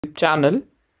channel.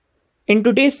 In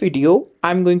today's video,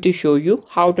 I'm going to show you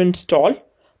how to install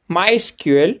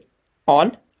MySQL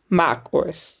on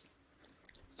macOS.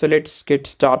 So let's get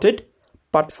started.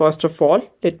 But first of all,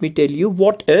 let me tell you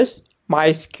what is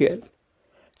MySQL.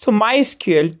 So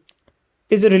MySQL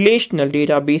is a relational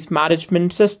database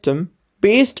management system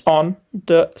based on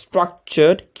the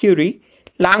structured query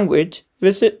language,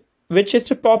 which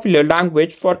is a popular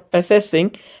language for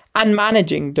accessing and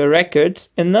managing the records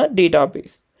in a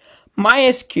database.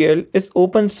 MySQL is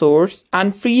open source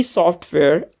and free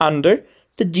software under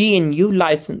the GNU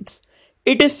license.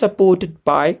 It is supported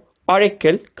by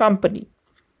Oracle company.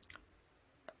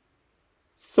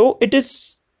 So it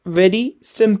is very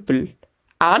simple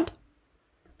and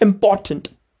important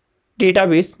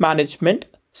database management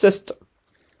system.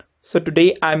 So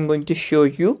today I'm going to show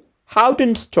you how to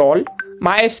install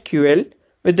MySQL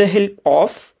with the help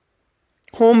of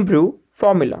Homebrew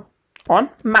formula on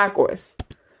macOS.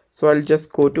 So I'll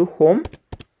just go to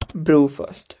Homebrew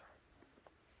first.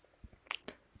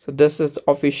 So this is the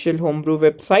official Homebrew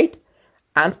website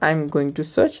and I'm going to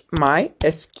search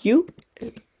MySQL.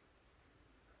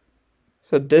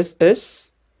 So this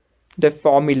is the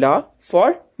formula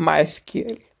for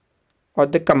MySQL or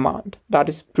the command, that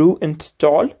is brew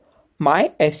install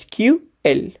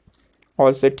MySQL.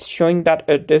 Also it's showing that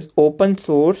it is open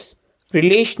source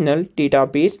relational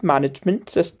database management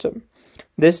system.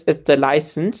 This is the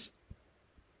license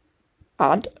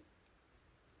and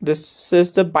this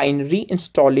is the binary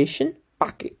installation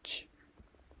package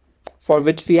for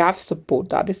which we have support,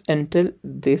 that is Intel,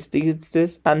 this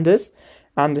and this,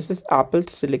 and this is Apple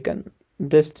Silicon,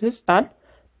 this and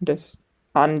this,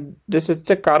 and this is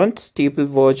the current stable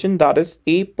version, that is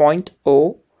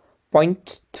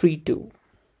 8.0.32.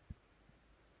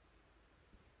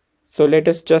 So let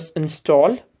us just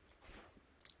install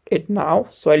it now.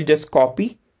 So I'll just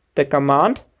copy the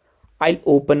command, I'll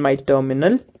open my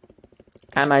terminal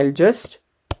and I'll just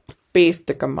paste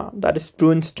the command, that is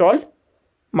brew install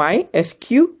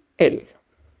MySQL.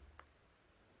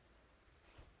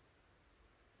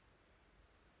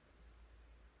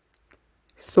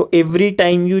 So every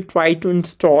time you try to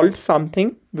install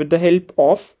something with the help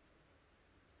of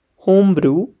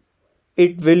Homebrew,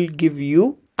 it will give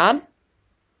you an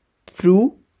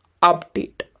brew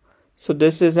update. So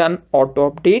this is an auto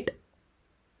update.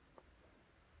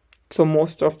 So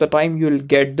most of the time you will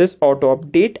get this auto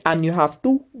update and you have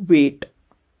to wait.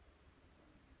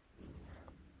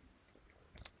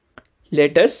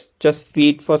 Let us just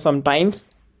wait for some time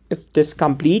if this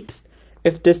completes.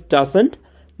 If this doesn't,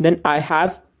 then I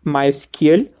have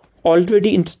MySQL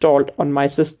already installed on my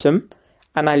system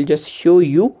and I'll just show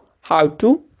you how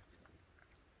to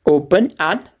open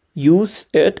and use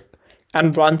it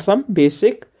and run some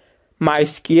basic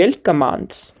MySQL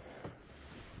commands.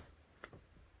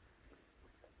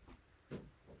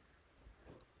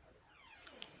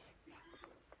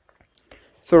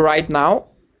 So right now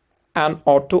an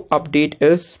auto update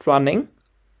is running.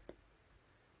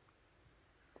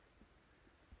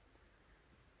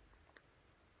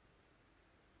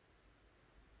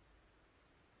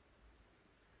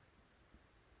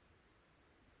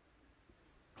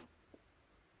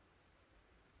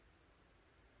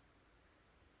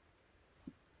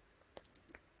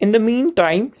 In the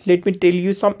meantime, let me tell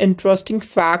you some interesting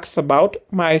facts about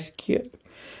MySQL.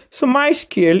 So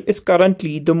MySQL is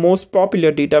currently the most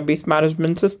popular database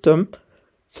management system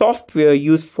software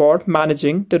used for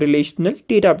managing the relational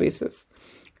databases.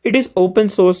 It is open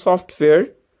source software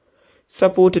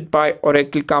supported by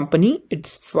Oracle company.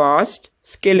 It's fast,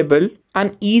 scalable,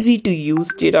 and easy to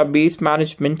use database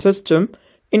management system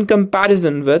in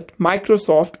comparison with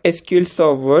Microsoft SQL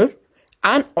Server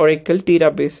and Oracle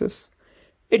databases.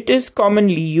 It is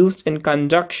commonly used in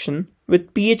conjunction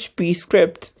with PHP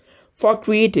scripts for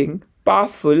creating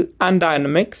powerful and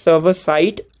dynamic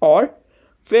server-side or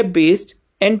web-based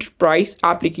enterprise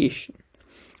application.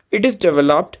 It is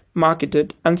developed,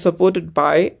 marketed, and supported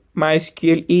by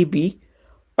MySQL AB,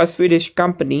 a Swedish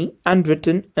company, and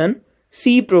written in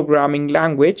C programming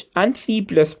language and C++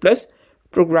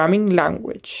 programming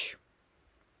language.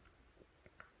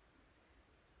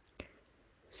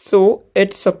 So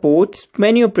it supports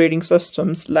many operating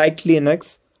systems like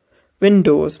Linux,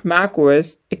 Windows,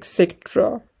 macOS,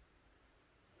 etc.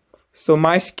 So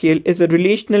MySQL is a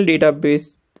relational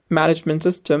database management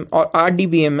system or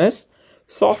RDBMS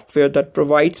software that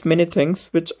provides many things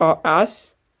which are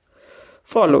as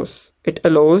follows. It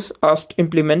allows us to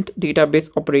implement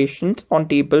database operations on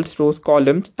tables, rows,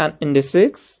 columns, and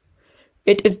indices.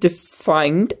 It is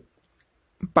defined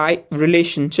by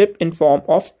relationship in form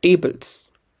of tables.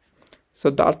 So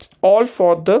that's all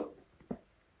for the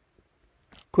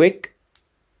quick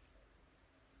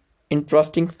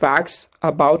interesting facts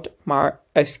about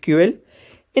MySQL.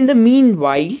 In the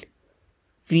meanwhile,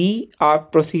 we are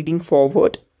proceeding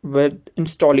forward with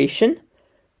installation.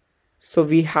 So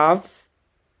we have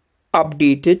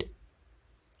updated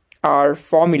our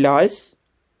formulas.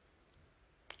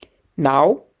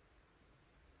 Now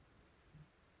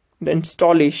the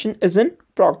installation is in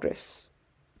progress.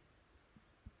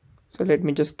 So let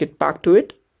me just get back to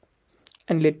it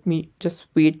and let me just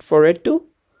wait for it to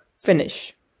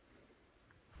finish.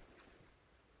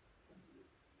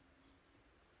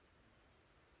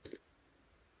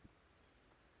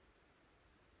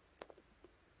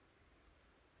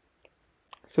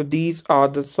 So these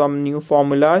are some new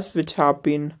formulas which have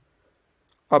been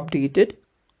updated.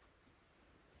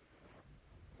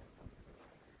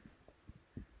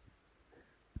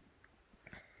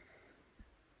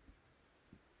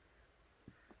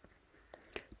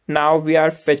 Now we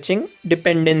are fetching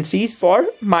dependencies for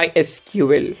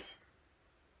MySQL.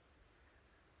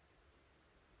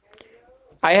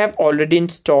 I have already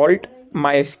installed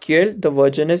MySQL. The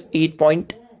version is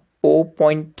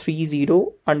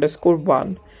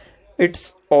 8.0.30_1.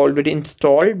 It's already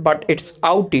installed, but it's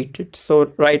outdated.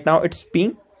 So right now it's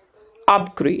being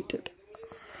upgraded.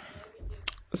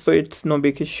 So it's no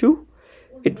big issue.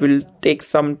 It will take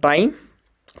some time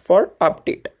for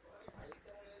update.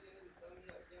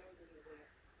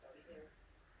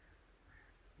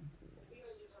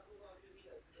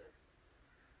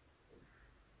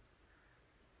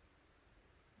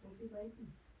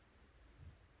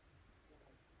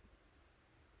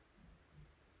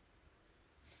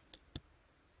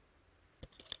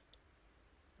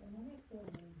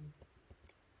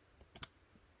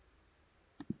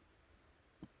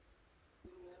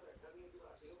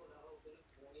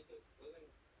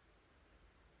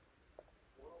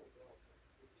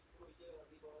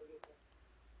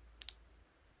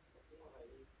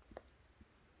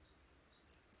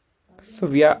 So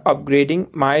we are upgrading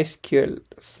MySQL.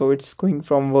 So it's going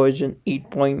from version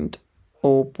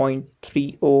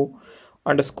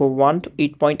 8.0.30_1 to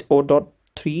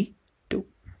 8.0.32.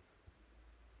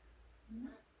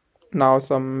 Now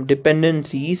some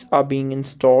dependencies are being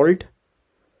installed.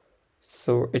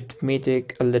 So it may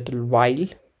take a little while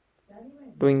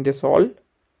doing this all.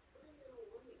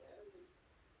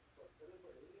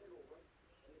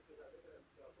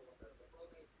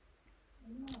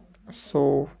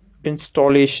 So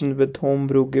installation with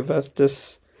Homebrew give us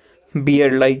this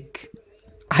beer like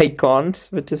icons,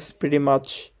 which is pretty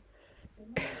much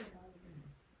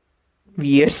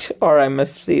weird, or I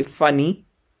must say funny.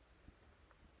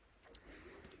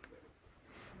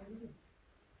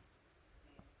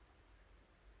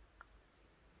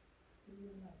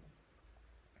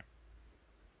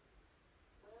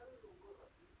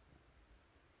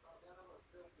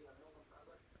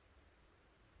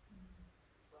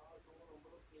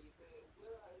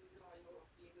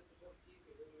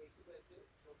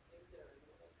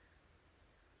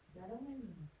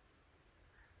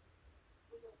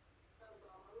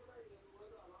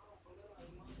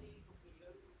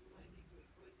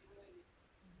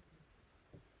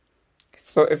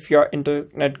 So if your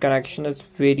internet connection is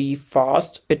very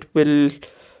fast, it will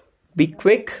be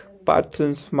quick, but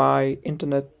since my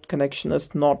internet connection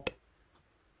is not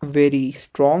very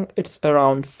strong, it's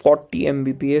around 40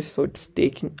 Mbps, so it's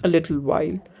taking a little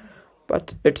while,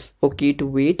 but it's okay to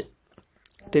wait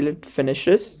till it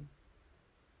finishes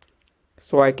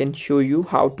so I can show you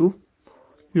how to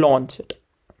launch it.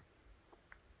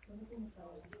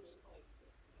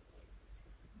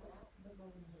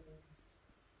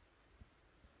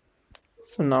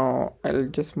 So now I'll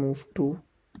just move to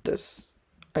this.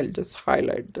 I'll just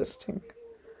highlight this thing,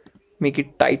 make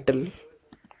it title.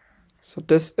 So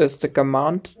this is the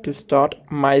command to start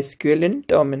MySQL in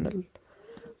terminal.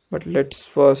 But let's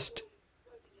first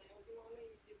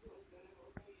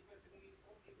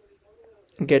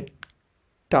get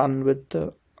done with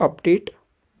the update.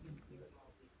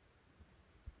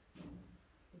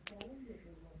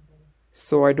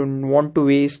 So I don't want to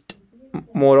waste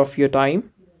more of your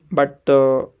time, but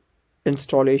the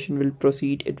installation will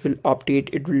proceed. It will update.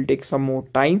 It will take some more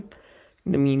time.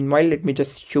 In the meanwhile, let me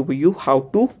just show you how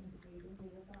to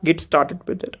get started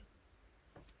with it.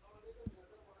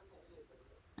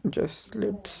 Just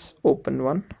let's open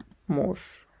one more.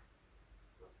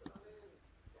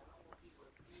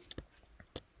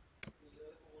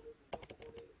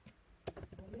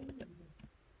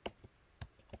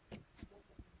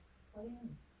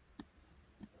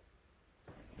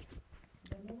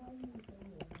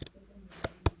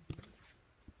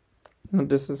 No,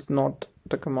 this is not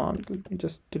the command. Let me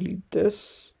just delete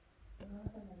this.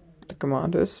 The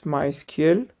command is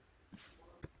MySQL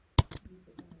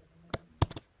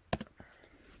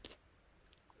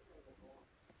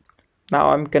now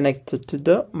I'm connected to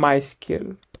the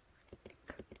MySQL,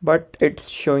 but it's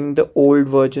showing the old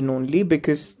version only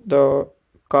because the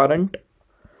current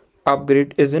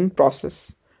upgrade is in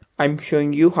process. I'm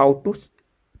showing you how to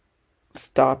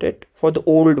start it for the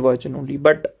old version only,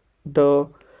 but the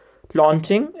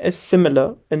launching is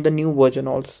similar in the new version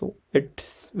also.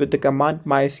 It's with the command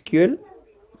MySQL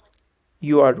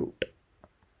root.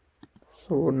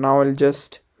 So now I'll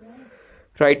just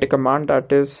write a command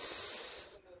that is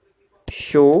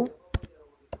show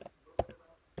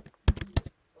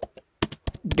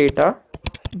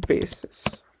databases.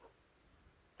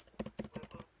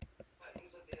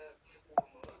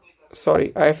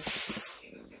 Sorry,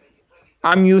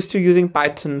 I'm used to using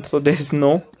Python, so there's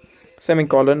no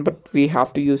semicolon, but we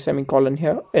have to use semicolon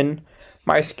here in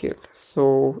MySQL.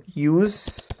 So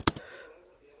use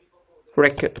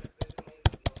record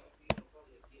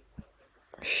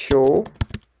show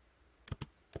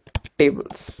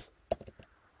tables.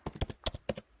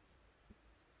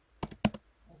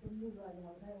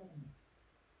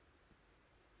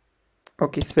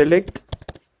 Okay, select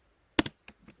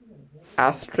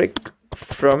asterisk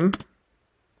from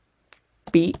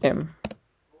PM.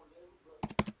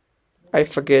 I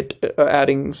forget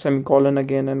adding semicolon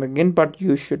again and again, but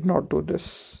you should not do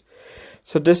this.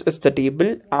 So this is the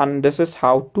table, and this is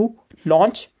how to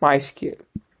launch MySQL.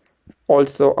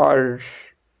 Also,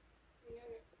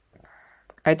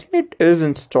 I think it is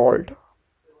installed.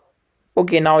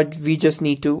 Okay, now we just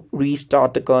need to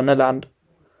restart the kernel and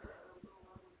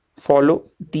follow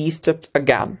these steps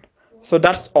again. So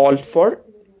that's all for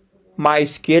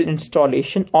MySQL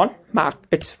installation on Mac.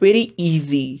 It's very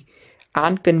easy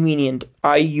and convenient.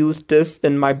 I use this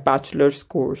in my bachelor's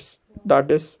course, that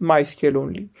is MySQL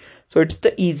only. So it's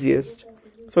the easiest.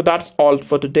 So that's all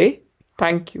for today.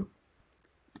 Thank you.